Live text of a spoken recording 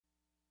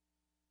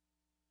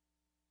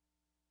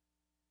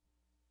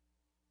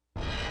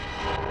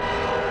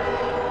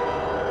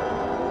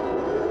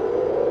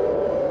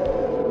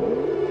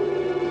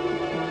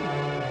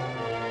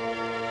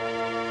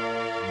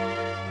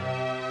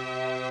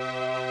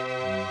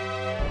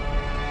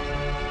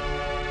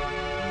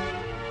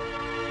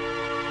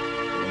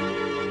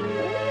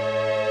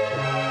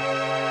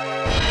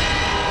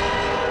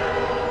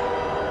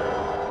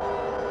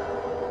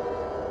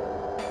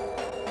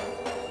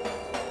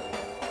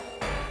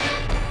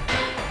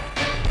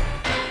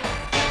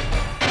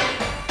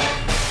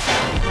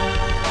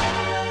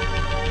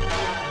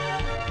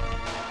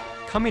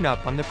coming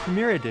up on the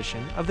premiere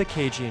edition of the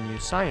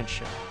KGNU Science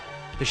Show.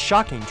 The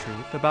shocking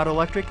truth about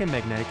electric and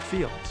magnetic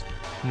fields.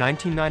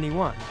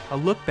 1991, a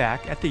look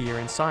back at the year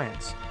in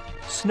science.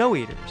 Snow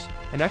eaters,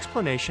 an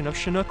explanation of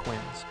Chinook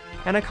winds,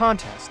 and a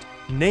contest,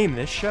 Name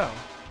This Show.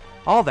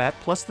 All that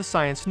plus the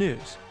science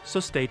news, so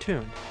stay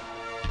tuned.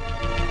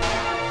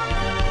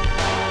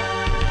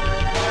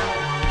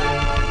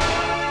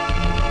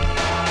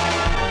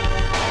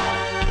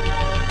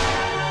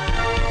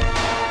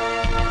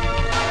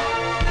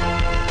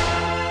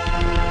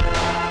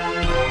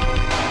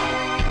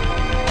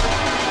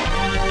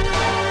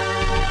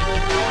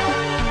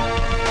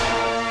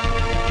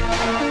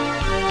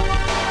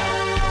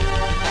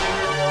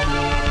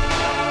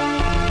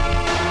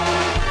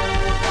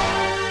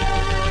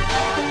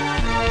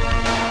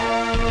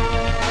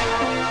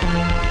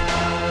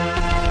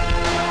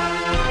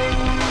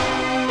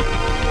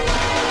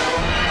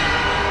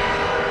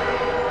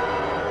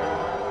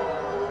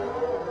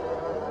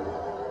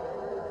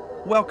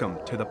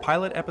 Welcome to the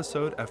pilot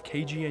episode of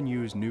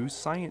KGNU's new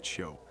science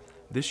show.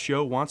 This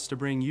show wants to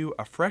bring you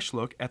a fresh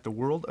look at the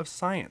world of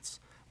science.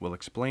 We'll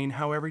explain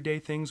how everyday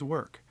things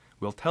work.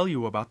 We'll tell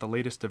you about the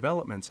latest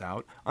developments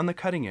out on the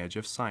cutting edge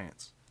of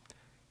science.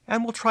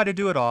 And we'll try to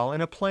do it all in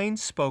a plain,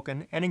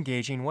 spoken, and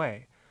engaging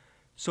way.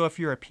 So if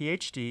you're a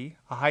PhD,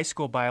 a high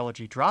school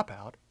biology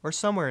dropout, or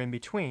somewhere in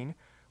between,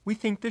 we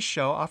think this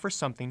show offers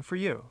something for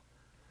you.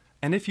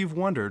 And if you've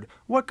wondered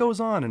what goes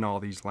on in all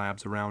these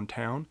labs around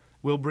town,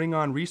 we'll bring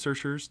on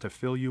researchers to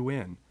fill you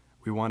in.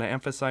 We want to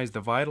emphasize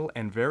the vital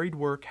and varied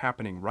work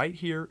happening right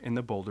here in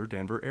the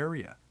Boulder-Denver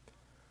area.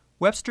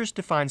 Webster's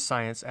defines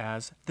science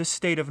as the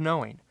state of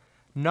knowing,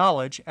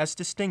 knowledge as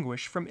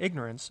distinguished from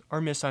ignorance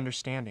or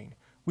misunderstanding.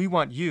 We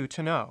want you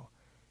to know.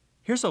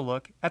 Here's a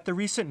look at the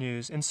recent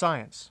news in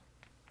science.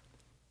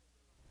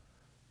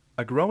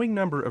 A growing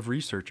number of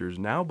researchers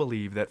now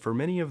believe that for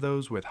many of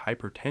those with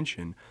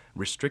hypertension,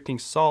 restricting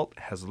salt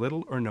has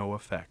little or no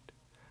effect.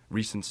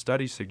 Recent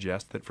studies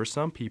suggest that for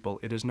some people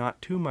it is not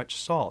too much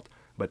salt,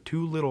 but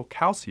too little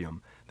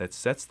calcium that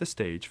sets the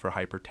stage for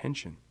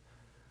hypertension.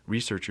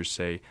 Researchers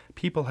say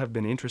people have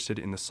been interested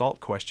in the salt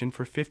question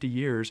for 50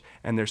 years,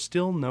 and there's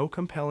still no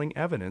compelling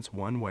evidence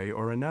one way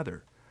or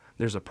another.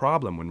 There's a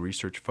problem when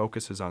research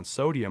focuses on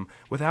sodium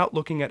without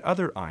looking at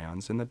other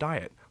ions in the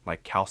diet,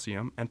 like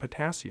calcium and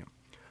potassium.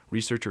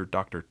 Researcher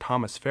Dr.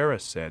 Thomas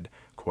Ferris said,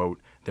 quote,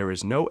 "There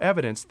is no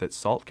evidence that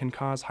salt can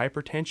cause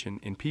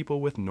hypertension in people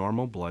with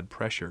normal blood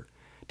pressure.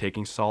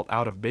 Taking salt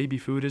out of baby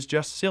food is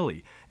just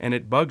silly, and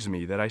it bugs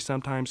me that I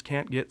sometimes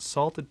can't get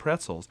salted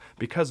pretzels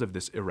because of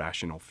this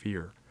irrational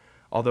fear."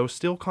 Although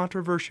still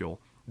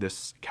controversial,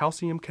 this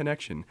calcium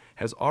connection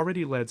has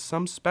already led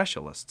some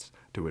specialists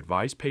to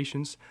advise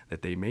patients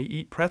that they may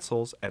eat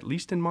pretzels at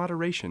least in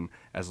moderation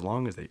as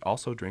long as they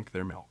also drink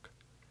their milk.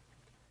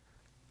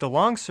 The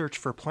long search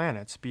for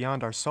planets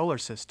beyond our solar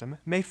system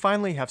may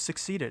finally have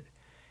succeeded.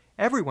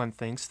 Everyone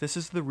thinks this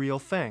is the real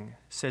thing,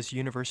 says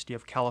University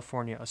of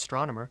California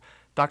astronomer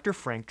Dr.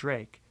 Frank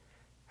Drake.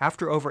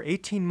 After over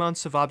 18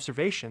 months of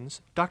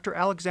observations, Dr.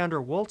 Alexander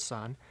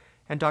Woltzon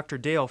and Dr.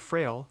 Dale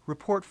Frail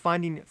report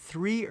finding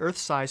 3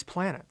 Earth-sized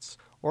planets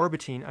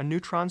orbiting a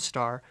neutron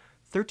star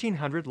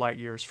 1,300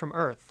 light-years from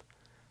Earth.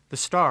 The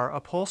star, a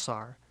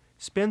pulsar,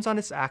 spins on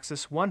its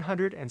axis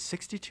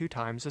 162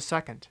 times a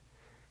second.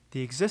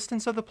 The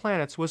existence of the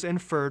planets was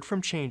inferred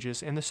from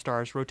changes in the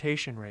star's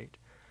rotation rate.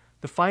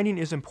 The finding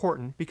is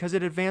important because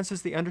it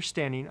advances the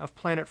understanding of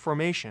planet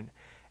formation,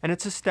 and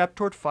it's a step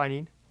toward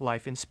finding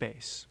life in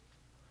space.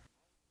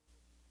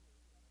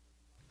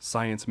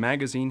 Science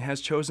magazine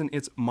has chosen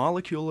its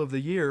Molecule of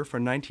the Year for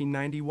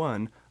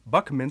 1991,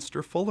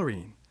 Buckminster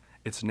fullerene.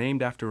 It's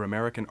named after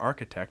American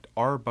architect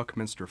R.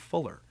 Buckminster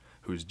Fuller,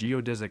 whose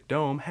geodesic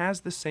dome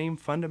has the same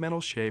fundamental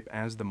shape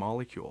as the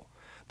molecule.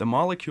 The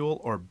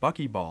molecule, or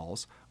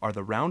buckyballs, are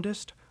the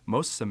roundest,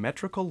 most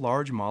symmetrical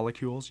large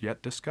molecules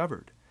yet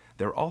discovered.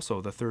 They're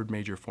also the third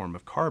major form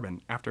of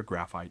carbon after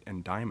graphite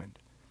and diamond.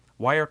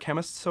 Why are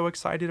chemists so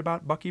excited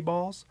about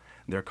buckyballs?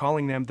 They're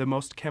calling them the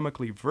most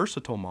chemically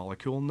versatile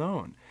molecule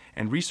known,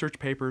 and research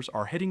papers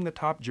are hitting the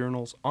top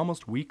journals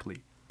almost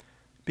weekly.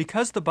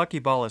 Because the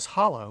buckyball is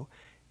hollow,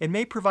 it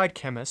may provide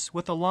chemists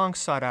with a long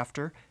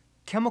sought-after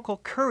chemical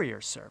courier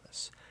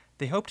service.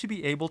 They hope to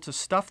be able to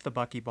stuff the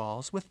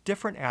buckyballs with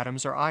different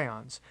atoms or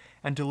ions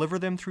and deliver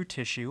them through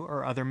tissue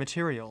or other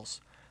materials.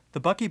 The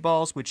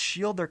buckyballs would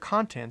shield their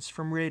contents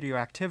from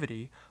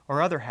radioactivity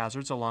or other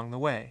hazards along the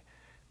way.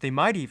 They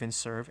might even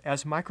serve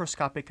as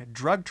microscopic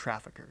drug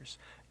traffickers,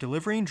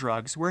 delivering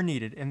drugs where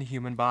needed in the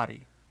human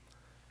body.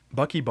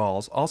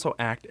 Buckyballs also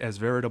act as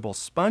veritable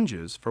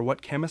sponges for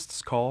what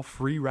chemists call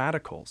free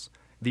radicals.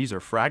 These are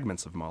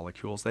fragments of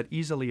molecules that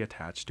easily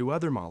attach to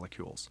other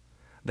molecules.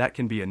 That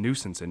can be a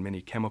nuisance in many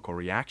chemical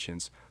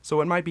reactions,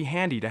 so it might be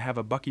handy to have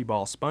a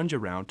buckyball sponge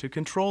around to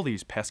control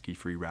these pesky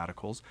free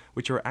radicals,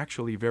 which are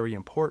actually very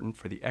important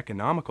for the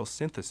economical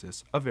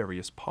synthesis of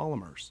various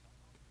polymers.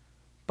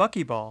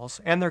 Buckyballs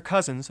and their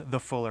cousins, the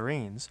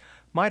fullerenes,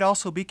 might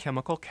also be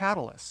chemical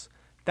catalysts.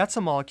 That's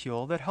a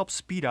molecule that helps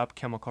speed up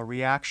chemical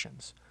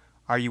reactions.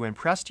 Are you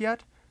impressed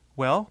yet?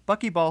 Well,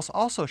 buckyballs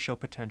also show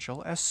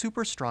potential as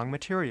super strong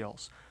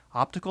materials,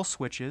 optical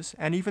switches,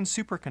 and even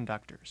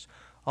superconductors,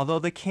 although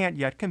they can't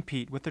yet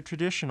compete with the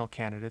traditional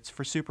candidates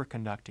for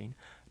superconducting,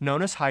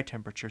 known as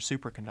high-temperature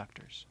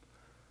superconductors.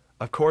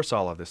 Of course,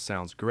 all of this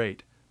sounds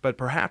great, but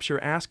perhaps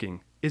you're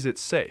asking, is it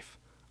safe?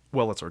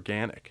 Well, it's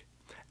organic.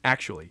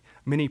 Actually,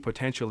 many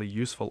potentially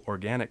useful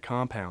organic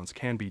compounds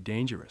can be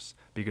dangerous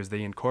because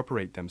they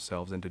incorporate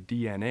themselves into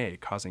DNA,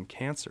 causing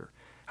cancer.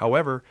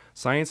 However,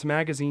 Science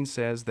magazine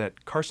says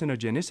that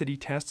carcinogenicity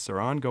tests are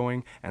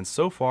ongoing, and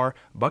so far,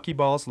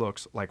 buckyballs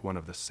looks like one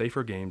of the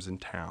safer games in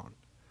town.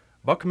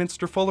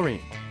 Buckminster fullerene,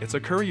 it's a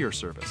courier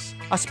service,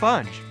 A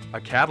sponge, a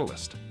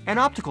catalyst, an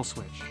optical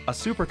switch. a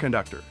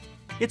superconductor.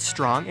 It's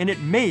strong and it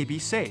may be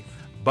safe.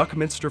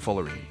 Buckminster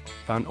fullerene,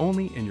 found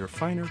only in your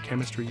finer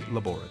chemistry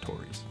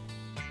laboratories.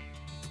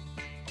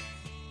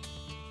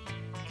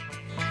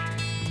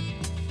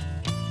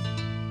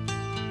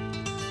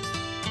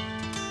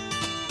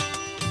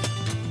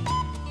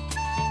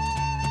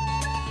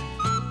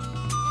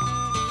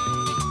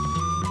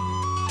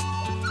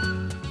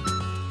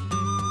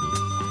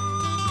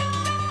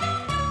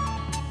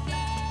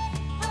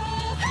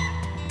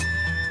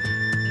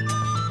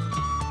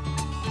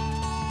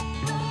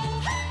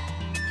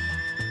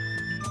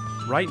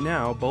 Right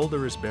now,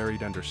 Boulder is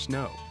buried under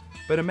snow.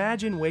 But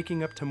imagine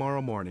waking up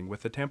tomorrow morning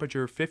with the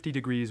temperature 50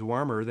 degrees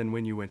warmer than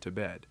when you went to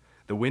bed.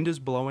 The wind is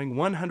blowing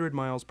 100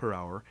 miles per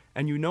hour,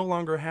 and you no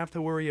longer have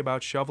to worry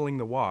about shoveling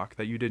the walk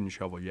that you didn't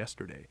shovel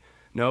yesterday.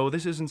 No,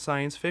 this isn't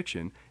science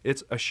fiction.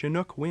 It's a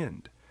Chinook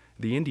wind.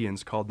 The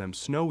Indians called them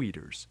snow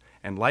eaters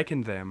and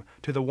likened them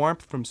to the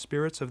warmth from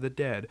spirits of the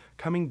dead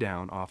coming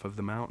down off of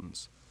the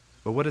mountains.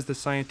 But what is the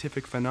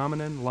scientific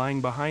phenomenon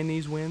lying behind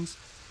these winds?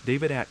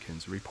 David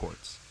Atkins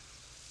reports.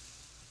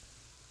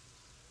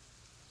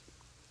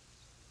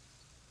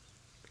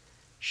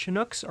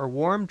 Chinooks are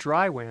warm,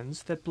 dry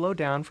winds that blow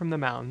down from the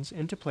mountains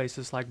into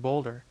places like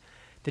Boulder.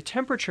 The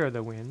temperature of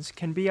the winds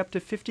can be up to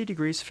 50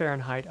 degrees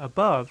Fahrenheit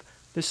above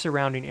the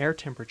surrounding air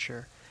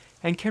temperature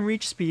and can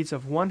reach speeds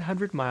of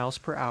 100 miles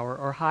per hour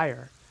or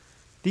higher.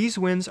 These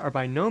winds are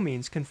by no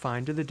means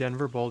confined to the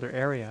Denver-Boulder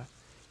area.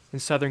 In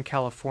Southern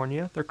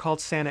California, they're called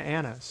Santa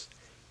Anas.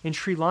 In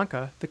Sri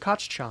Lanka, the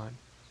Kachchan.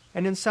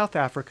 And in South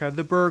Africa,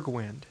 the Berg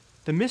wind.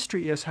 The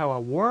mystery is how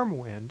a warm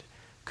wind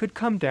could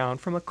come down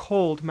from a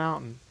cold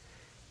mountain.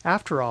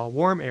 After all,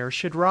 warm air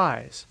should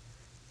rise.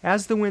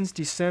 As the winds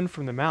descend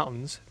from the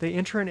mountains, they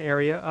enter an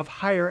area of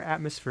higher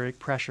atmospheric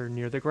pressure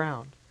near the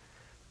ground.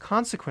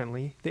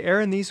 Consequently, the air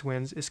in these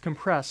winds is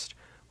compressed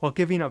while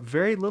giving up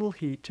very little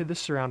heat to the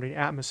surrounding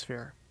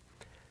atmosphere.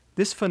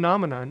 This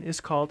phenomenon is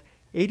called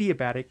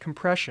adiabatic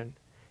compression,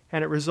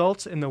 and it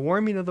results in the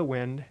warming of the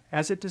wind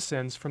as it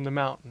descends from the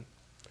mountain.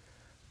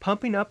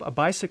 Pumping up a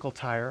bicycle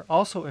tire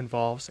also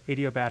involves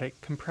adiabatic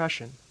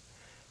compression.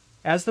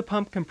 As the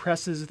pump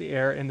compresses the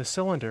air in the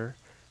cylinder,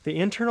 the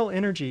internal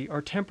energy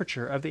or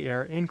temperature of the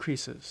air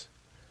increases.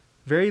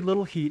 Very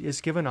little heat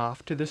is given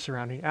off to the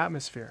surrounding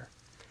atmosphere,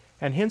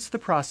 and hence the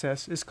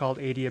process is called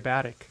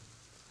adiabatic.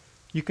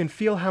 You can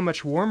feel how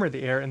much warmer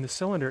the air in the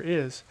cylinder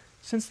is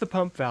since the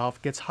pump valve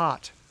gets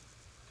hot.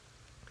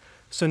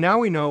 So now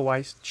we know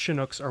why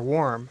Chinooks are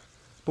warm,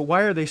 but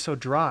why are they so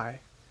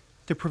dry?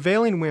 The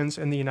prevailing winds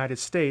in the United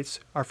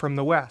States are from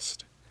the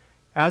west.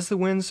 As the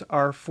winds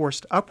are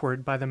forced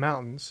upward by the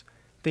mountains,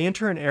 they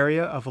enter an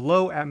area of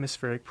low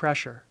atmospheric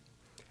pressure.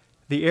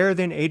 The air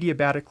then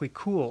adiabatically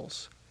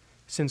cools.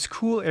 Since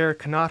cool air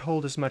cannot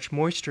hold as much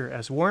moisture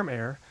as warm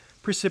air,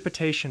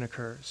 precipitation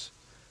occurs.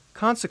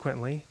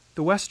 Consequently,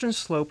 the western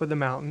slope of the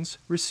mountains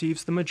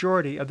receives the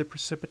majority of the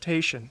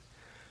precipitation,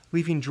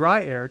 leaving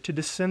dry air to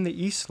descend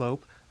the east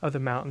slope of the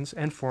mountains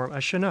and form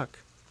a Chinook.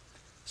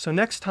 So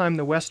next time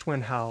the west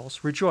wind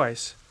howls,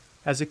 rejoice,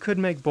 as it could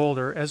make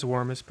Boulder as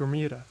warm as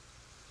Bermuda.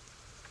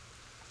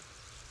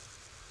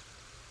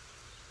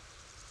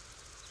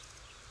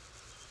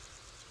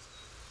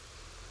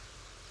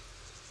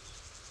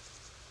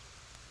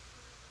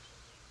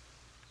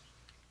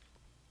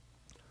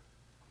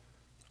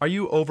 Are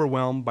you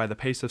overwhelmed by the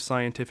pace of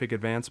scientific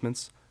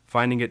advancements,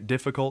 finding it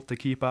difficult to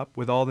keep up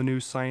with all the new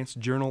science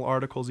journal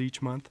articles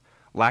each month,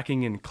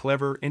 lacking in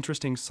clever,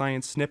 interesting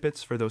science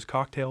snippets for those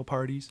cocktail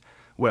parties?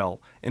 Well,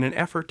 in an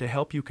effort to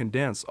help you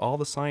condense all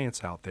the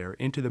science out there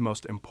into the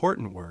most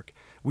important work,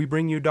 we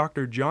bring you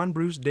Dr. John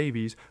Bruce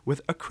Davies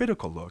with a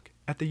critical look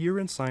at the year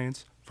in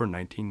science for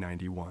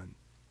 1991.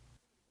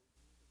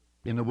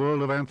 In the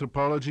world of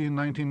anthropology in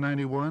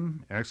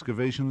 1991,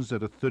 excavations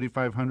at a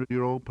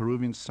 3,500-year-old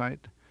Peruvian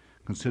site,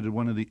 considered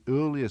one of the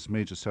earliest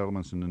major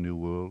settlements in the New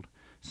World,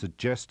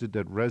 suggested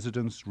that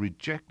residents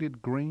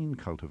rejected grain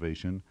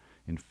cultivation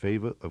in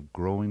favor of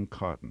growing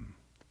cotton.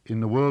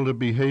 In the world of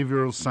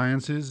behavioral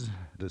sciences,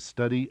 the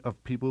study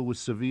of people with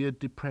severe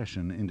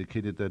depression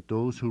indicated that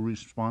those who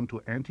respond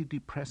to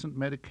antidepressant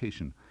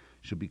medication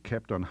should be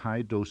kept on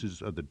high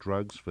doses of the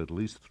drugs for at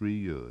least 3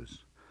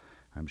 years.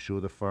 I'm sure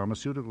the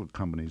pharmaceutical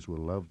companies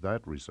will love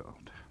that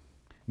result.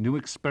 New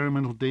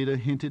experimental data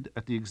hinted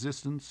at the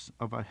existence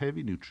of a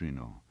heavy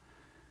neutrino.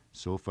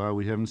 So far,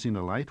 we haven't seen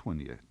a light one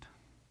yet.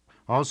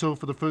 Also,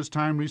 for the first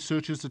time,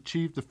 researchers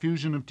achieved the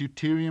fusion of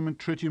deuterium and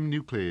tritium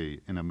nuclei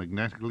in a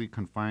magnetically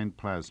confined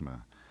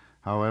plasma.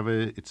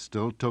 However, it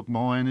still took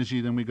more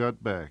energy than we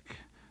got back.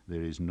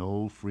 There is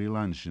no free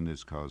lunch in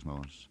this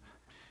cosmos.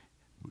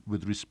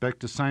 With respect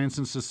to science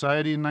and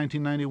society in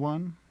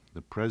 1991,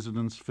 the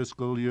President's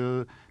fiscal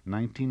year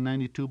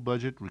 1992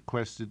 budget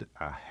requested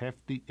a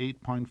hefty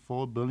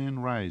 $8.4 billion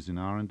rise in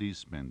R&D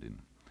spending.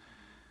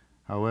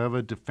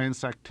 However,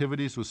 defense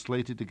activities were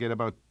slated to get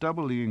about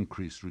double the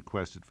increase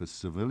requested for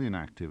civilian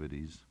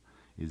activities.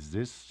 Is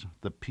this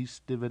the peace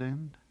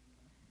dividend?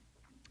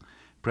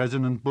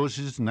 President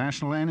Bush's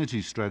National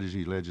Energy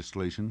Strategy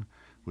legislation,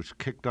 which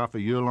kicked off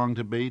a year-long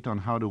debate on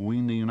how to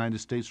wean the United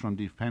States from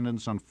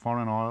dependence on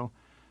foreign oil,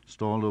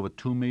 stalled over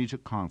two major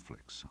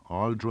conflicts: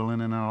 oil drilling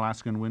in an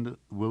Alaskan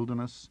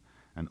wilderness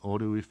and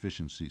auto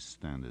efficiency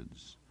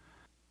standards.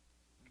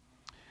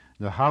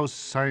 The House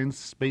Science,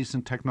 Space,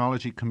 and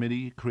Technology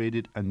Committee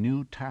created a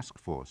new task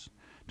force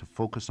to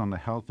focus on the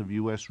health of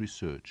U.S.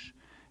 research,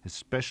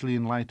 especially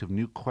in light of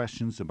new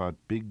questions about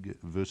big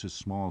versus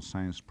small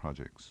science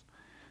projects.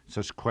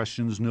 Such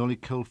questions nearly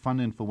killed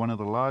funding for one of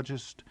the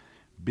largest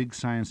big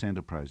science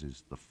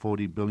enterprises, the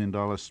 $40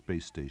 billion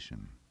space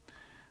station.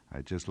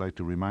 I'd just like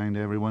to remind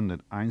everyone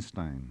that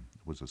Einstein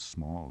was a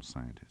small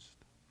scientist.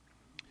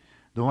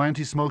 Though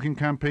anti-smoking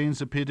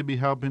campaigns appear to be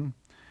helping,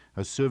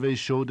 a survey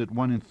showed that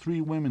 1 in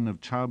 3 women of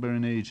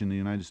childbearing age in the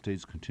United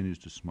States continues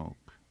to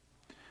smoke.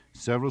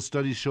 Several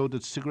studies showed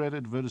that cigarette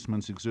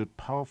advertisements exert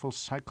powerful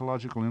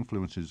psychological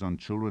influences on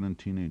children and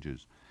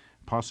teenagers,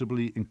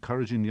 possibly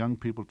encouraging young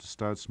people to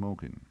start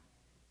smoking.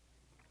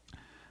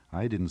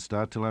 I didn't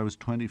start till I was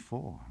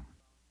 24.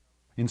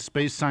 In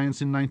space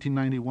science in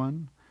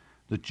 1991,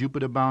 the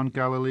Jupiter-bound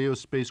Galileo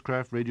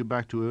spacecraft radioed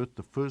back to Earth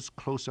the first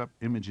close-up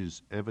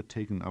images ever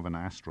taken of an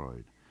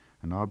asteroid,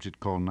 an object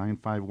called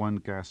 951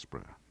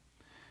 Gaspra.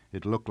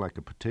 It looked like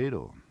a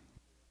potato.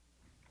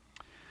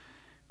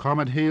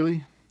 Comet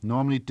Halley,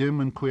 normally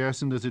dim and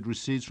quiescent as it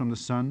recedes from the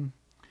sun,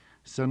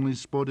 suddenly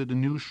sported a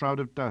new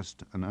shroud of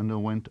dust and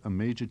underwent a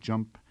major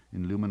jump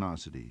in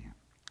luminosity.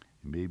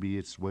 It may be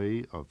its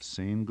way of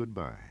saying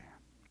goodbye.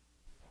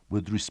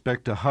 With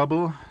respect to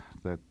Hubble,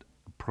 that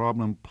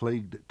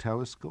problem-plagued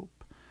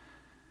telescope,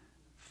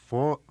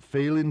 4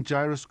 failing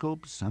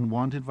gyroscopes,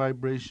 unwanted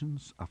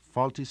vibrations, a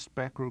faulty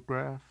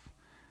spectrograph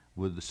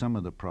were some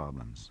of the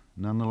problems.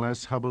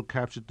 Nonetheless, Hubble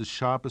captured the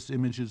sharpest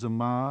images of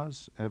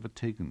Mars ever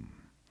taken,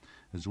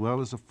 as well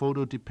as a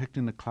photo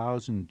depicting the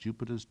clouds in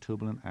Jupiter's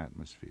turbulent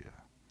atmosphere.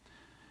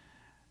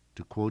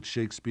 To quote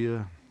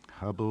Shakespeare,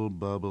 Hubble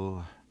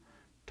bubble,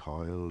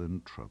 toil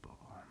and trouble.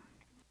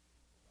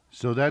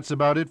 So that's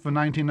about it for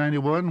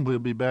 1991. We'll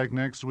be back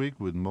next week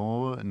with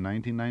more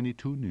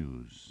 1992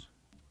 news.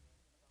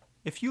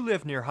 If you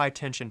live near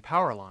high-tension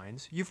power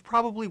lines, you've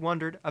probably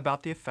wondered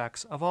about the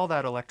effects of all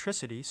that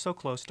electricity so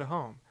close to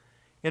home.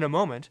 In a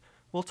moment,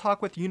 we'll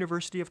talk with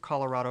University of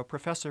Colorado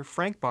professor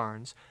Frank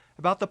Barnes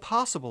about the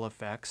possible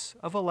effects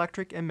of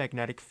electric and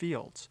magnetic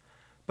fields.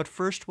 But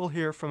first, we'll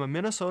hear from a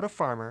Minnesota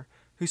farmer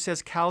who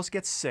says cows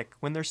get sick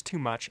when there's too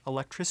much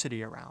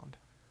electricity around.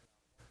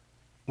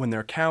 When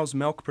their cows'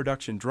 milk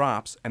production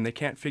drops and they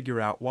can't figure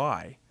out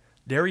why,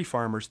 dairy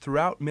farmers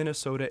throughout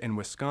Minnesota and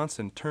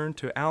Wisconsin turn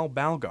to Al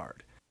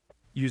Balgard.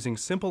 Using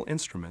simple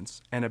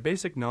instruments and a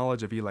basic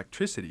knowledge of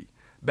electricity,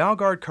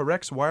 Balgard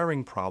corrects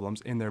wiring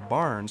problems in their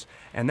barns,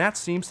 and that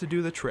seems to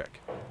do the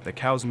trick. The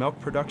cow's milk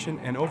production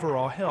and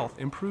overall health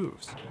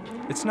improves.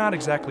 It's not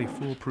exactly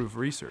foolproof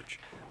research,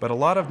 but a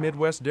lot of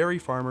Midwest dairy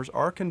farmers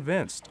are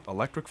convinced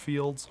electric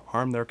fields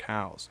harm their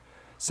cows.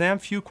 Sam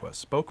Fuqua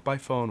spoke by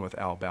phone with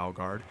Al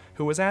Balgard,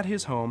 who was at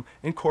his home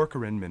in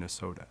Corcoran,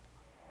 Minnesota.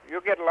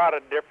 You get a lot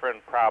of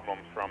different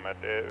problems from it.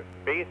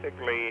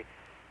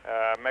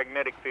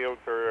 Magnetic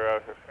fields, or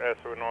as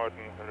we know it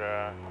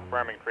in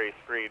farming trace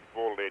street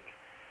voltage,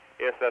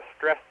 is a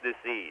stress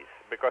disease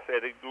because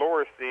it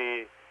lowers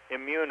the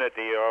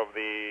immunity of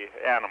the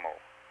animal.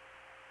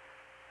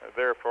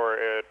 Therefore,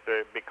 it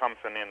becomes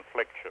an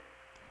infliction.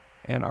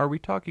 And are we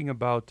talking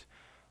about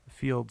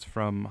fields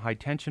from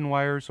high-tension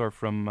wires or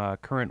from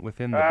current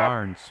within the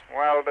barns?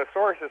 Well, the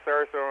sources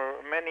are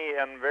so many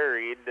and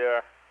varied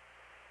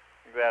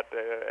that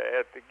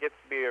it gets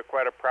to be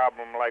quite a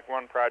problem. Like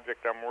one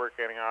project I'm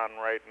working on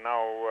right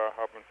now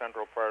up in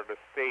central part of the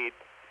state,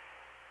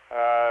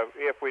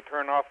 if we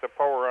turn off the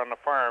power on the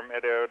farm,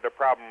 the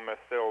problem is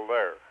still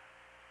there.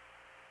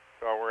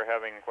 So we're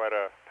having quite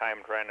a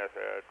time trying to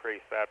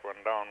trace that one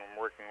down. I'm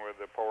working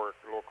with the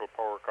local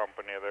power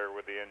company there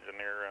with the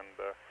engineer,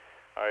 and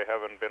I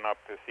haven't been up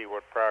to see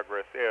what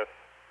progress is.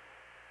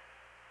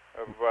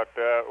 But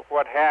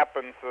what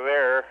happens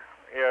there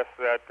is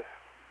that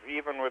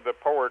even with the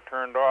power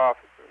turned off,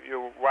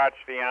 you watch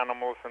the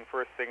animals, and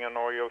first thing you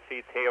know, you'll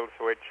see tail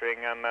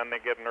switching, and then they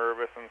get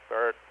nervous and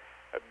start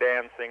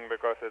dancing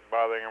because it's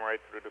bothering them right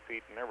through the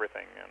feet and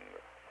everything.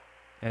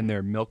 And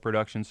their milk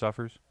production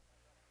suffers?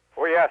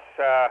 Oh, yes.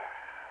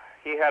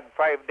 He had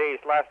 5 days.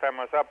 Last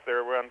time I was up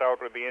there, we went out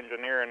with the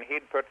engineer, and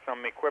he'd put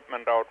some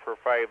equipment out for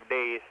 5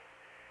 days,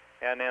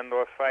 And in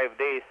those 5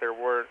 days, there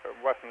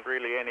wasn't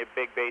really any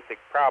big basic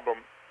problem.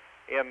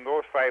 In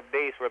those 5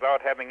 days,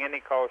 without having any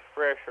cows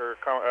fresh or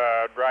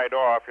dried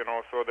off,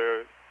 so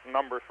the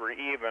numbers were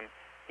even,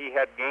 he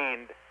had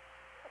gained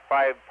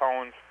 5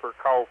 pounds per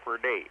cow per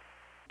day.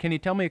 Can you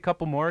tell me a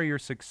couple more of your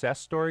success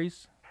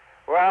stories?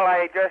 Well,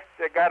 I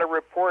just got a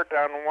report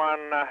on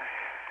one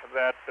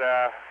that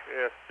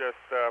is just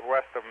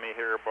west of me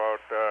here, about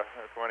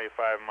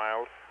 25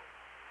 miles.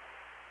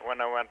 When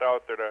I went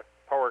out there, the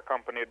power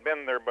company had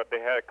been there, but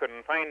they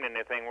couldn't find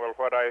anything. Well,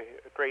 what I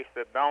traced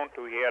it down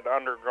to, he had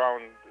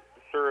underground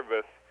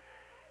service,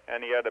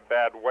 and he had a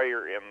bad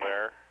wire in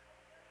there.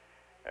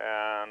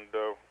 And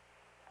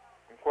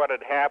what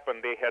had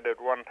happened, they had at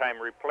one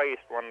time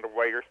replaced one of the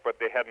wires, but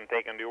they hadn't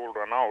taken the old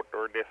one out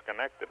or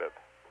disconnected it.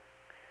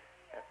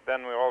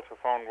 Then we also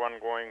found one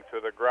going to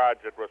the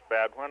garage that was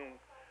bad.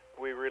 When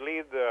we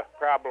relieved the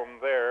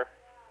problem there,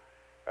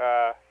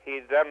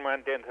 he then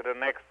went into the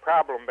next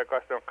problem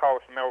because the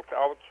cows milked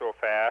out so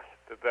fast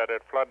that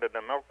it flooded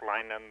the milk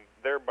line and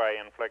thereby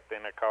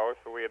inflicting the cows.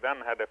 So we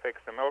then had to fix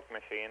the milk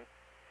machine.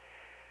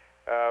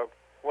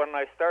 When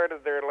I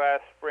started there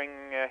last spring,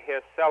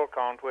 his cell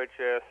count, which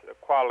is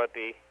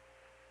quality,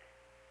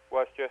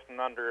 was just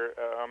under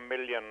 1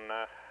 million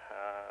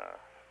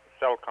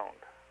cell count.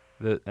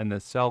 The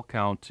cell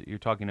count, you're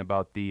talking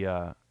about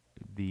the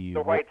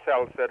white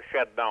cells that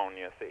shed down,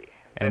 you see.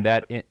 And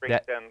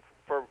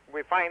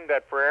we find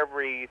that for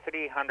every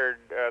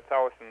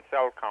 300,000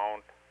 cell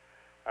count,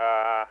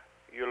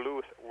 you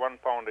lose 1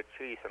 pound of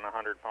cheese and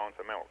 100 pounds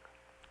of milk.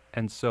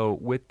 And so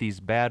with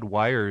these bad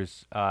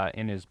wires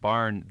in his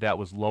barn, that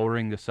was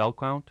lowering the cell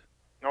count?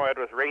 No, it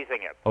was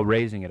raising it. Oh,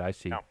 raising it, I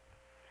see. No.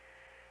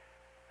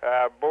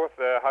 Both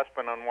the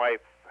husband and wife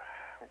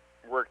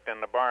worked in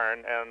the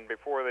barn, and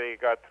before they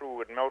got through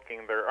with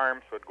milking, their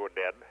arms would go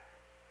dead.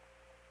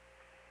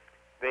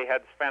 They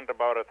had spent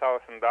about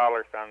 $1,000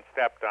 on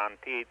stepped-on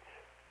teats,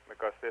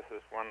 because this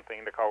is one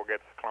thing, the cow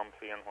gets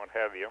clumsy and what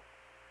have you.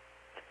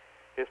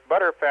 His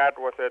butter fat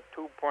was at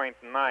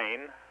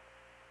 2.9.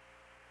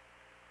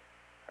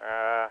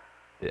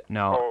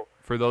 Now,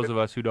 for those of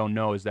us who don't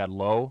know, is that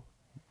low?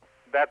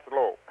 That's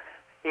low.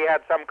 He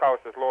had some cows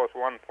as low as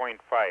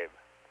 1.5.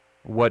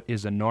 What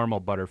is a normal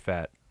butter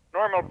fat?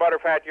 Normal butter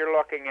fat, you're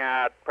looking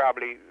at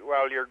probably,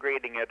 you're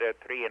grading it at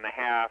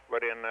 3.5,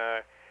 but in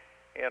a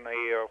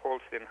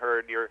Holstein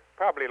herd, you're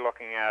probably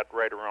looking at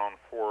right around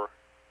 4.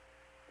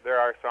 There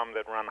are some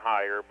that run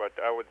higher, but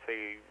I would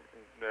say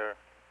the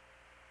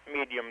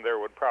medium there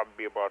would probably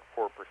be about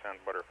 4%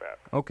 butter fat.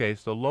 Okay,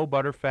 so low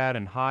butter fat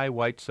and high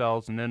white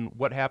cells, and then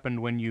what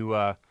happened when you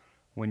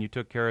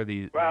took care of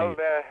the...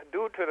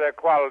 Due to the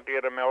quality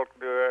of the milk,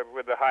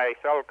 with the high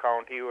cell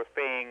count, he was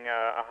paying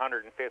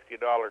 $150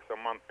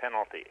 a month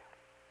penalty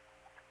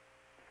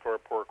for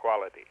poor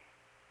quality.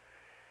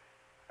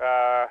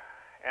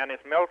 And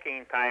his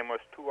milking time was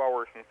 2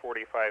 hours and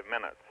 45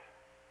 minutes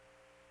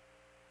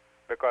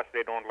because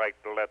they don't like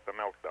to let the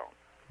milk down.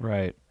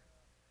 Right.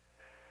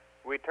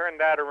 We turned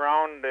that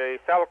around. The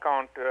cell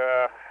count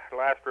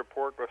last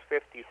report was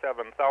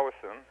 57,000,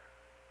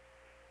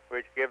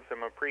 which gives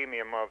him a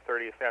premium of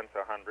 30 cents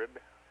a hundred.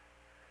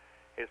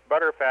 His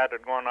butter fat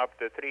had gone up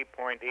to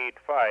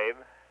 3.85,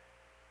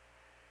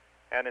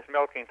 and his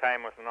milking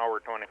time was 1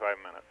 hour 25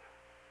 minutes.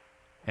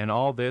 And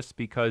all this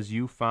because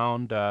you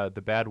found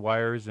the bad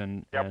wires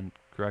and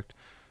correct.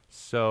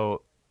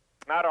 So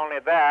not only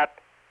that,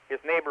 his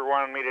neighbor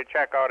wanted me to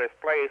check out his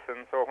place,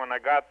 and so when I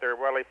got there,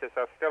 he says,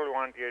 I still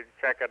want you to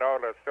check it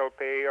out, I'll still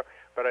pay you,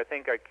 but I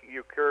think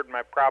you cured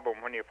my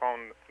problem when you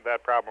found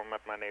that problem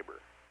with my neighbor.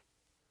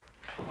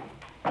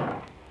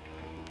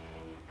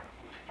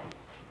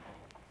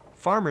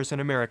 Farmers in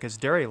America's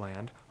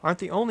dairyland aren't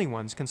the only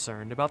ones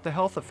concerned about the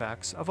health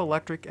effects of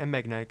electric and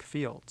magnetic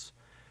fields.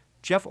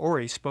 Jeff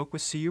Orrey spoke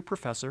with CU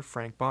professor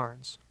Frank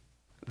Barnes.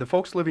 The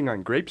folks living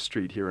on Grape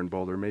Street here in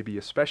Boulder may be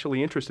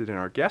especially interested in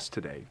our guest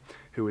today,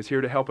 who is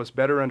here to help us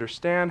better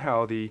understand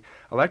how the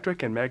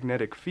electric and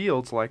magnetic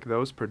fields like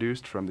those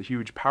produced from the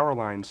huge power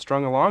lines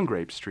strung along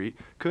Grape Street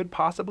could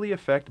possibly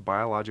affect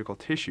biological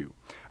tissue.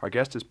 Our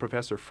guest is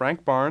Professor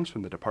Frank Barnes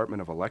from the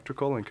Department of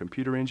Electrical and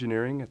Computer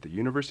Engineering at the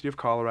University of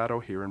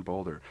Colorado here in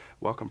Boulder.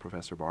 Welcome,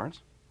 Professor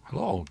Barnes.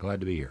 Hello, glad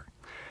to be here.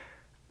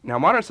 Now,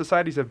 modern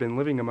societies have been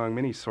living among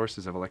many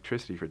sources of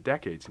electricity for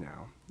decades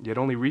now, yet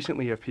only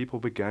recently have people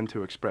begun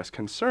to express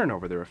concern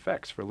over their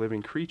effects for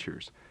living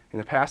creatures. In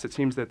the past, it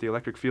seems that the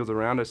electric fields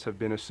around us have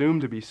been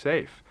assumed to be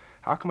safe.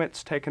 How come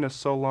it's taken us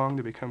so long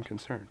to become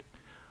concerned?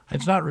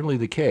 It's not really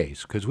the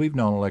case, because we've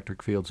known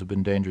electric fields have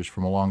been dangerous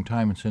from a long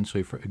time and since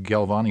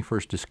Galvani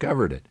first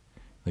discovered it.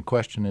 The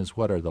question is,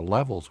 what are the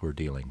levels we're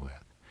dealing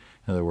with?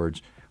 In other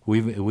words,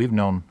 we've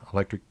known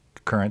electric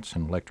currents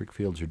and electric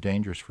fields are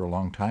dangerous for a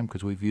long time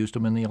because we've used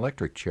them in the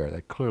electric chair.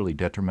 That's clearly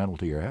detrimental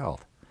to your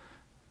health.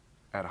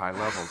 At high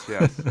levels,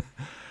 yes.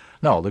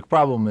 No, the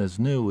problem is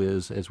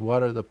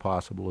what are the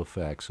possible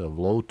effects of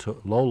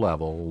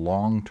low-level,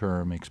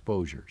 long-term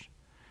exposures?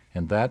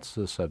 And that's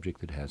the subject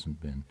that hasn't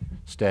been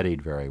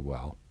studied very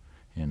well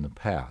in the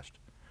past.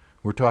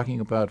 We're talking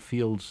about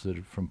fields that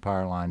are from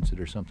power lines that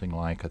are something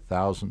like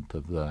 1,000th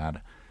of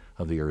that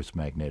of the Earth's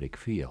magnetic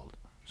field.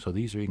 So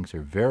these things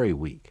are very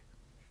weak.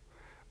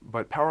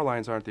 But power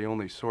lines aren't the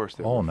only source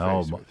that Oh, we're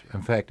no. faced with.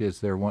 In fact,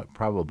 they're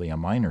probably a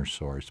minor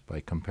source by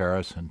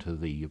comparison to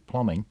the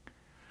plumbing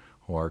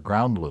or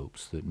ground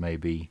loops that may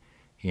be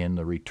in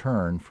the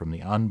return from the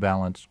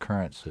unbalanced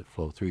currents that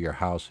flow through your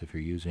house. If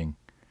you're using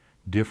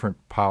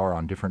different power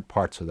on different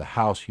parts of the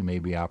house, you may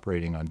be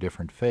operating on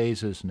different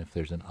phases, and if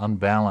there's an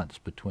unbalance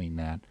between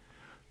that,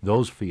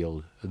 those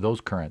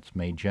currents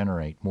may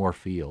generate more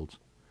fields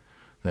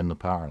than the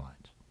power lines.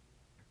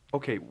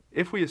 Okay,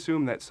 if we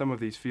assume that some of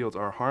these fields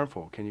are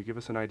harmful, can you give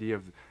us an idea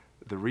of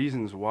the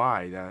reasons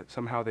why, that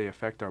somehow they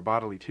affect our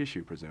bodily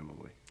tissue,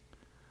 presumably?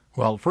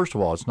 Well, first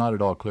of all, it's not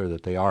at all clear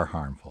that they are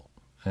harmful,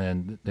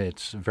 and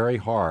it's very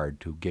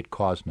hard to get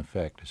cause and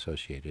effect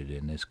associated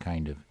in this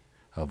kind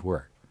of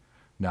work.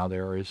 Now,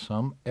 there is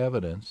some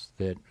evidence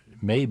that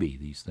maybe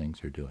these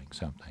things are doing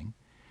something,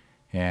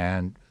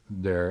 and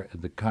the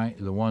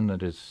one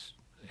that has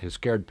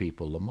scared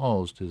people the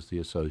most is the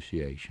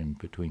association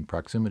between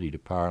proximity to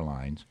power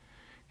lines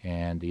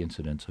and the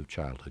incidence of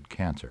childhood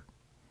cancer.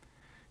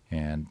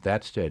 And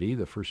that study,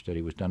 the first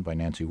study, was done by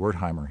Nancy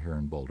Wertheimer here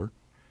in Boulder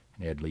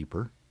and Ed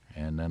Leeper,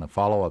 and then a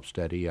follow-up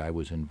study I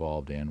was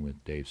involved in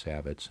with Dave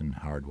Savitz and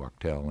Howard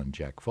Wachtel and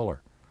Jack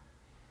Fuller.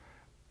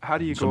 How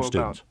do you Some go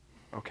students. about?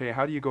 Okay,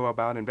 how do you go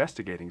about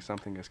investigating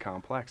something as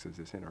complex as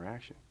this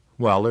interaction?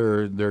 Well,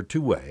 there are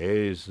two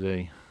ways.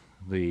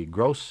 The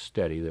gross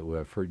study that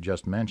we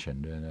just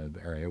mentioned in an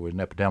area was an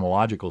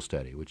epidemiological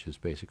study, which is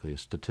basically a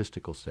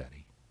statistical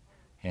study,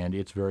 and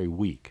it's very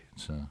weak.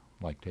 It's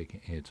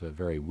a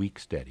very weak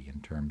study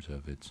in terms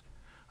of its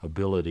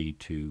ability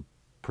to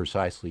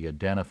precisely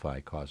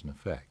identify cause and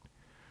effect.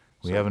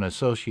 We have an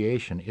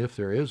association, if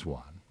there is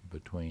one,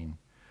 between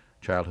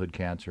childhood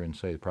cancer and,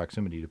 say,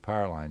 proximity to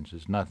power lines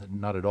is not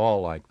at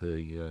all like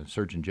the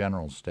Surgeon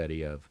General's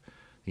study of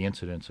the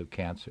incidence of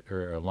cancer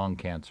or lung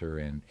cancer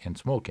and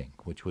smoking,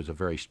 which was a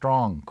very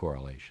strong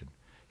correlation.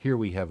 Here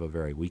we have a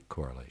very weak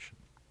correlation.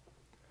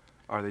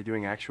 Are they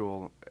doing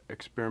actual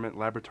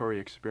laboratory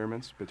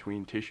experiments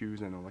between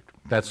tissues and electric?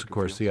 That's, of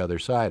course, the other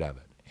side of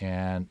it.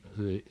 And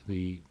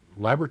the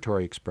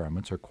laboratory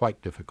experiments are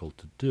quite difficult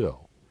to do.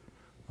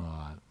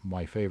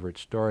 My favorite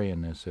story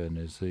in this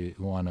is the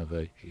one of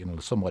a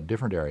somewhat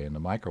different area in the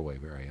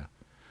microwave area,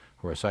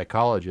 where a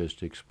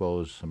psychologist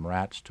exposed some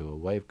rats to a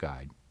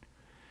waveguide,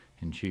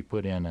 and she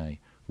put in a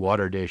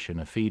water dish and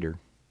a feeder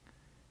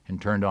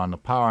and turned on the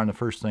power, and the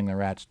first thing the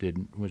rats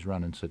did was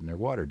run and sit in their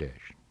water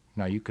dish.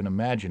 Now, you can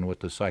imagine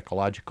what the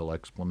psychological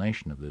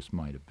explanation of this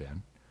might have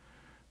been.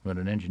 But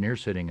an engineer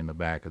sitting in the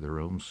back of the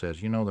room says,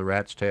 the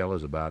rat's tail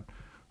is about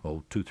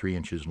 2-3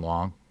 inches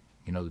long.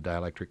 The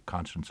dielectric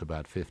constant's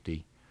about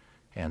 50.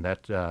 And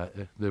that's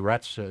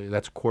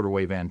a quarter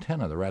wave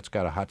antenna. The rat's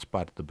got a hot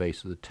spot at the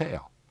base of the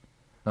tail.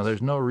 Now,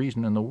 there's no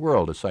reason in the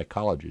world a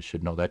psychologist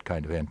should know that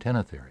kind of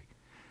antenna theory.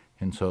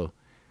 And so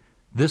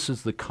this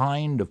is the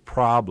kind of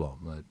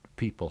problem that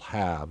people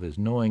have, is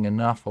knowing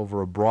enough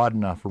over a broad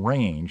enough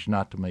range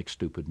not to make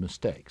stupid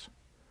mistakes.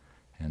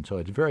 And so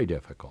it's very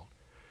difficult.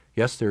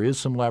 Yes, there is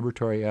some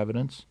laboratory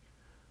evidence.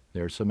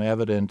 There's some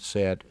evidence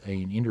at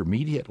an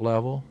intermediate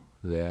level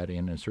that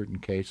in certain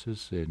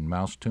cases, in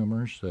mouse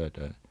tumors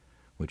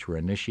which were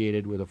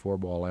initiated with a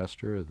 4-ball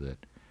ester,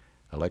 that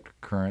electric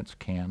currents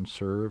can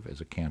serve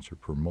as a cancer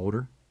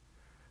promoter.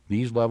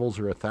 These levels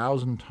are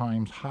 1,000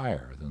 times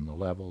higher than the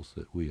levels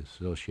that we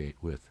associate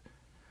with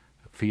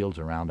fields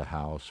around a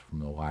house from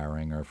the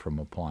wiring or from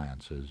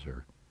appliances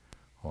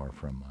or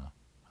from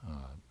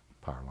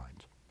power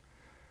lines.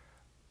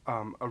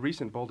 A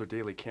recent Boulder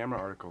Daily Camera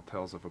article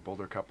tells of a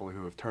Boulder couple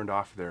who have turned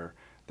off their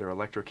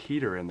electric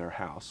heater in their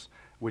house,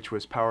 which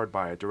was powered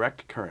by a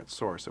direct current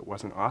source. It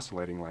wasn't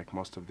oscillating like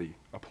most of the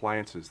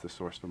appliances, the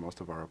source for most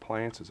of our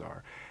appliances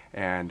are.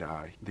 And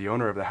the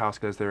owner of the house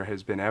says there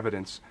has been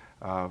evidence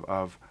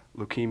of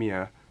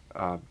leukemia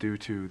due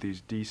to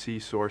these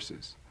DC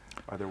sources.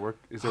 Is there work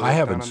I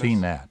haven't done on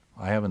seen this? that.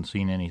 I haven't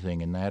seen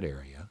anything in that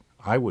area.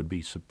 I would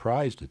be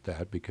surprised at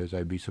that, because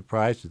I'd be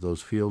surprised if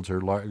those fields are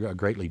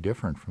greatly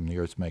different from the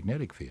Earth's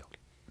magnetic field.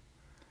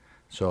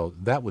 So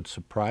that would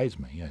surprise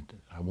me.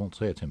 I won't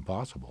say it's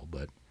impossible,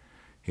 but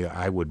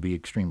I would be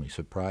extremely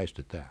surprised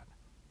at that.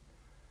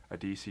 A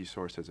DC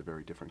source has a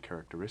very different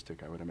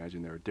characteristic. I would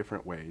imagine there are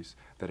different ways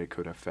that it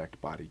could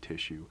affect body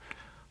tissue.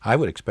 I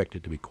would expect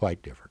it to be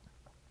quite different.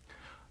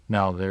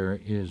 Now, there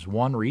is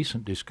one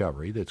recent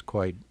discovery that's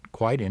quite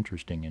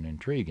interesting and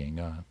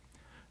intriguing.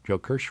 Joe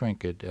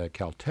Kirschrink at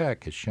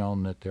Caltech has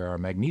shown that there are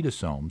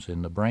magnetosomes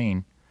in the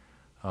brain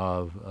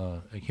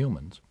of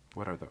humans.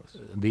 What are those?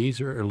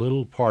 These are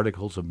little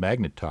particles of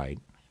magnetite,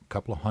 a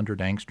couple of hundred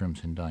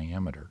angstroms in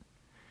diameter.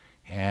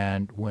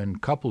 And when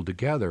coupled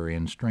together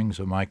in strings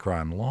a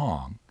micron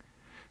long,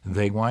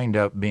 they wind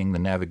up being the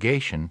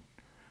navigation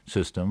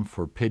system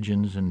for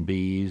pigeons and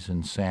bees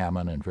and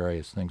salmon and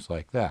various things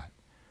like that.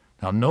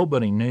 Now,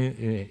 nobody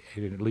knew,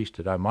 at least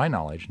to my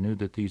knowledge, knew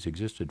that these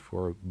existed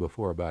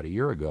before about a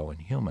year ago in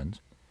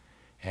humans.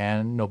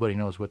 and nobody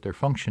knows what their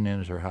function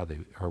is or how they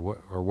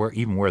or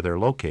where they're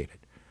located.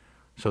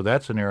 So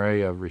that's an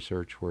area of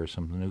research where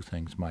some new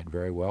things might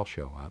very well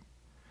show up.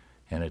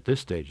 And at this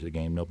stage of the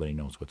game, nobody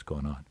knows what's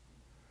going on.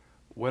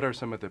 What are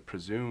some of the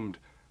presumed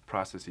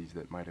processes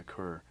that might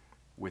occur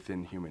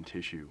within human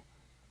tissue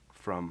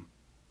from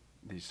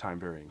these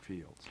time-varying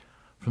fields?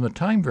 From the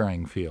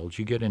time-varying fields,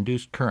 you get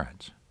induced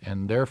currents,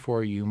 and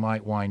therefore you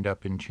might wind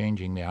up in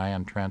changing the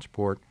ion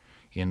transport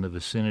in the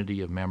vicinity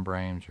of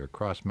membranes or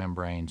cross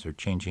membranes, or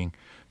changing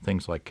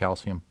things like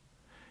calcium.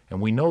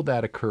 And we know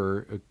that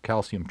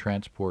calcium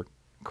transport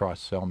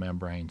across cell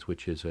membranes,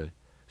 which is a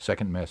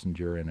second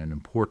messenger and an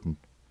important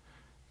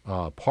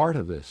part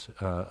of this,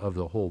 of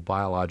the whole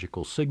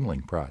biological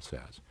signaling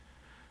process.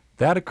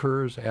 That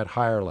occurs at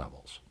higher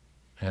levels,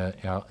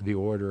 the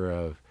order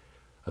of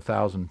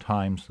 1,000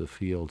 times the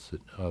fields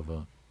of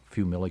a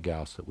few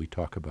milligauss that we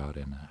talk about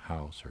in a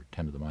house, or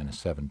 10 to the minus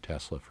 7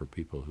 Tesla for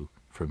people who are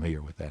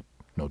familiar with that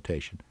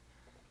notation.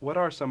 What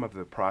are some of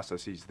the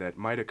processes that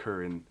might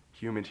occur in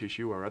human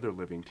tissue or other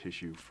living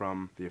tissue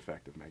from the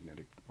effect of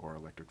magnetic or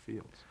electric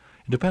fields?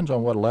 It depends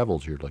on what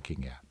levels you're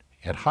looking at.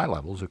 At high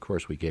levels, of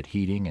course, we get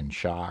heating and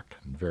shock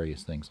and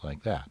various things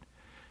like that.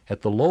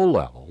 At the low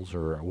levels,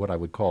 or what I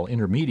would call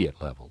intermediate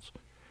levels,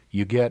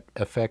 you get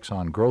effects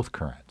on growth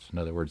currents. In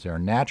other words, there are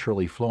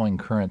naturally flowing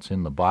currents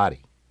in the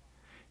body.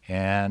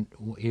 And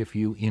if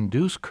you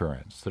induce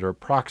currents that are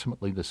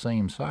approximately the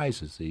same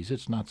size as these,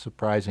 it's not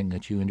surprising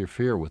that you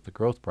interfere with the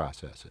growth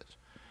processes.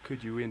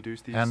 Could you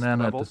induce these And then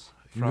levels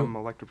from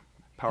electric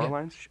power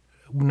lines?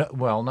 No,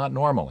 well, not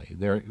normally.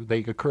 They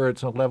occur at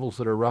some levels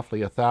that are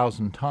roughly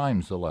 1,000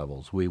 times the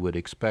levels we would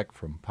expect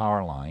from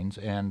power lines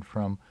and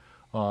from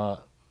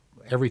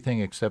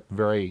everything except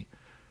very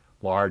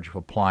large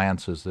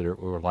appliances that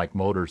are like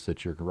motors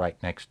that you're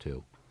right next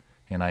to.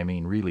 And I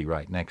mean really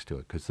right next to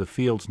it, because the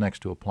fields next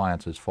to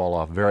appliances fall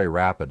off very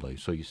rapidly.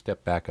 So you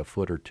step back a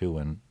foot or two,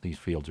 and these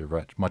fields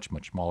are much,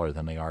 much smaller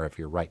than they are if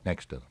you're right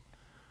next to them.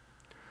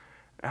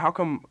 How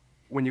come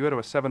when you go to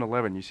a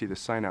 7-Eleven, you see the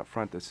sign out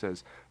front that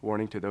says,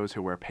 warning to those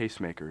who wear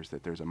pacemakers,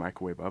 that there's a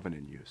microwave oven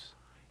in use?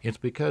 It's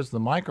because the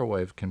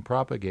microwave can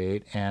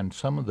propagate, and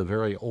some of the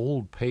very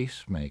old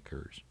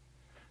pacemakers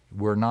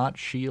were not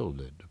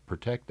shielded to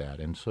protect that.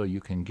 And so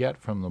you can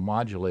get from the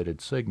modulated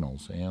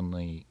signals in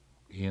the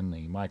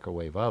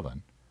microwave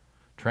oven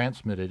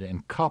transmitted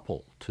and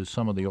coupled to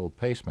some of the old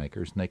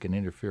pacemakers, and they can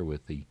interfere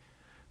with the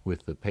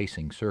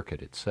pacing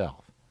circuit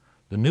itself.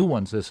 The new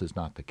ones, this is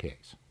not the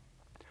case.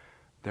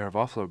 There have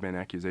also been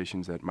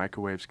accusations that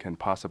microwaves can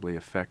possibly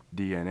affect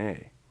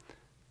DNA.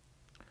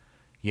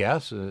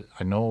 Yes,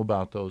 I know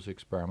about those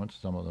experiments.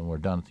 Some of them were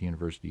done at the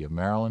University of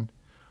Maryland.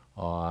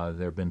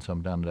 There have been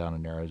some done down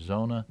in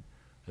Arizona.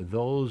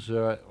 Those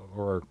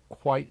are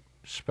quite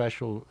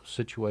special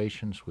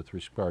situations with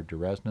regard to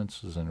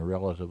resonances and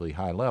relatively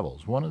high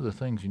levels. One of the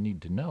things you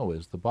need to know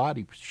is the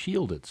body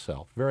shields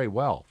itself very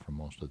well from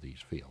most of these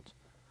fields,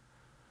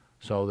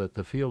 so that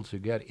the fields you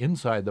get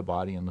inside the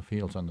body and the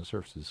fields on the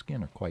surface of the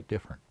skin are quite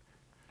different.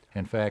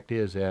 In fact,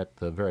 at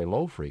the very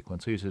low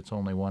frequencies, it's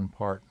only 1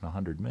 part in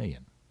 100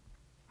 million.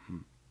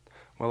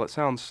 Well, it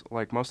sounds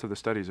like most of the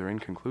studies are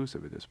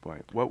inconclusive at this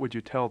point. What would you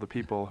tell the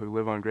people who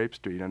live on Grape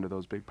Street under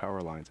those big power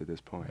lines at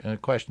this point? And the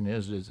question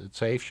is it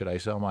safe? Should I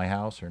sell my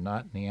house or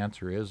not? And the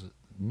answer is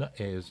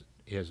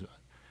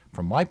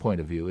from my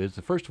point of view,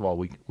 first of all,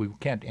 we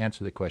can't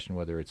answer the question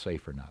whether it's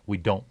safe or not. We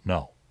don't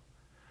know.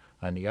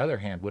 On the other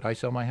hand, would I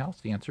sell my house?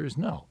 The answer is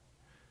no.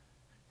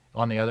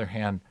 On the other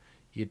hand,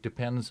 it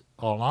depends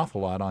an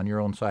awful lot on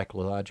your own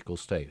psychological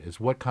state.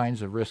 What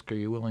kinds of risk are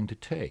you willing to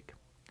take?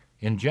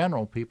 In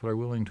general, people are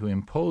willing to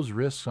impose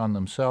risks on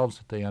themselves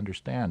that they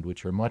understand,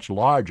 which are much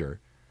larger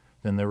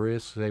than the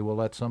risks they will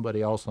let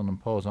somebody else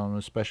impose on them,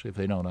 especially if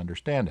they don't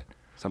understand it.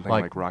 Something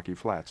like Rocky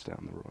Flats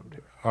down the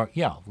road here.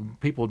 Yeah,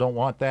 people don't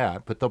want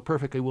that, but they're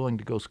perfectly willing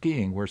to go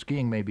skiing, where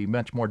skiing may be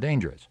much more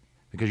dangerous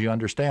because you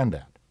understand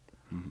that,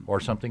 or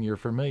something you're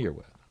familiar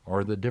with,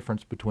 or the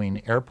difference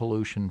between air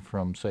pollution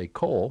from, say,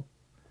 coal,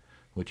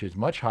 which is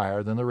much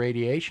higher than the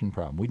radiation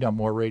problem. We dump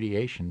more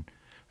radiation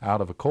out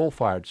of a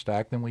coal-fired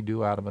stack than we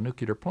do out of a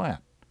nuclear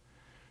plant.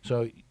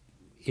 So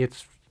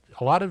it's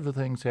a lot of the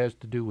things has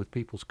to do with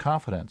people's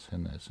confidence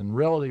in this, and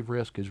relative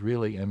risk is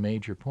really a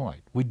major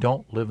point. We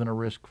don't live in a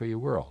risk-free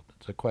world.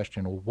 It's a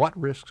question of what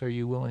risks are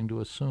you willing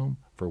to assume,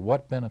 for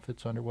what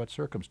benefits, under what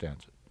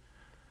circumstances.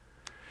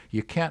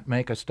 You can't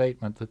make a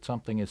statement that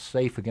something is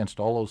safe against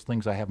all those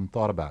things I haven't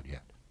thought about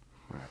yet.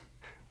 Right.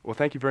 Well,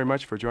 thank you very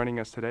much for joining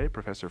us today,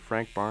 Professor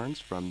Frank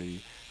Barnes from the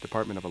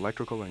Department of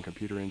Electrical and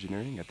Computer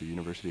Engineering at the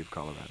University of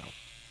Colorado.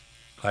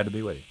 Glad to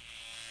be with you.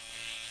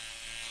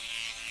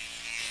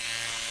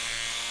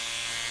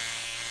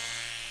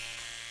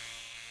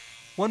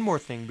 One more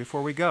thing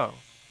before we go.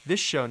 This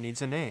show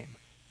needs a name.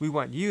 We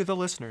want you, the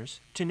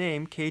listeners, to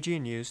name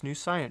KGNU's new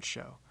science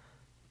show.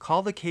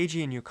 Call the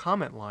KGNU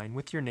comment line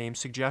with your name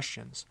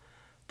suggestions.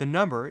 The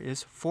number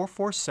is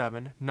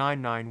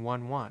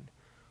 447-9911.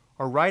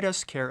 Or write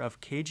us care of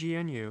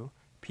KGNU,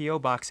 P.O.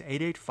 Box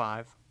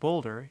 885,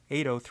 Boulder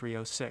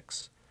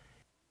 80306.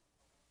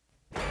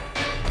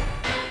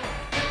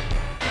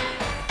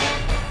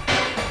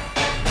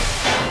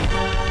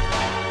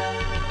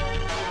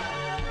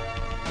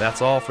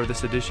 That's all for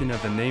this edition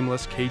of the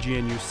nameless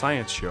KGNU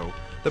Science Show.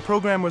 The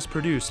program was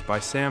produced by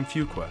Sam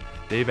Fuqua,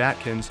 Dave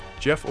Atkins,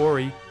 Jeff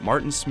Orrey,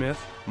 Martin Smith,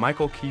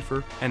 Michael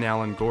Kiefer, and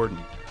Alan Gordon.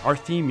 Our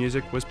theme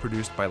music was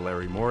produced by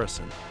Larry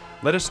Morrison.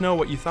 Let us know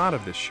what you thought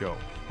of this show.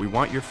 We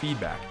want your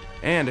feedback.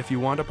 And if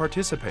you want to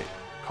participate,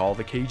 call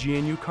the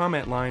KGNU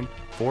comment line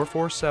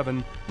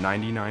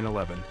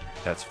 447-9911.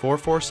 That's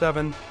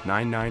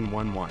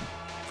 447-9911.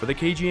 For the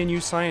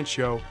KGNU Science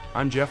Show,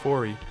 I'm Jeff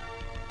Orrey.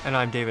 And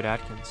I'm David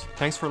Atkins.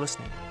 Thanks for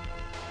listening.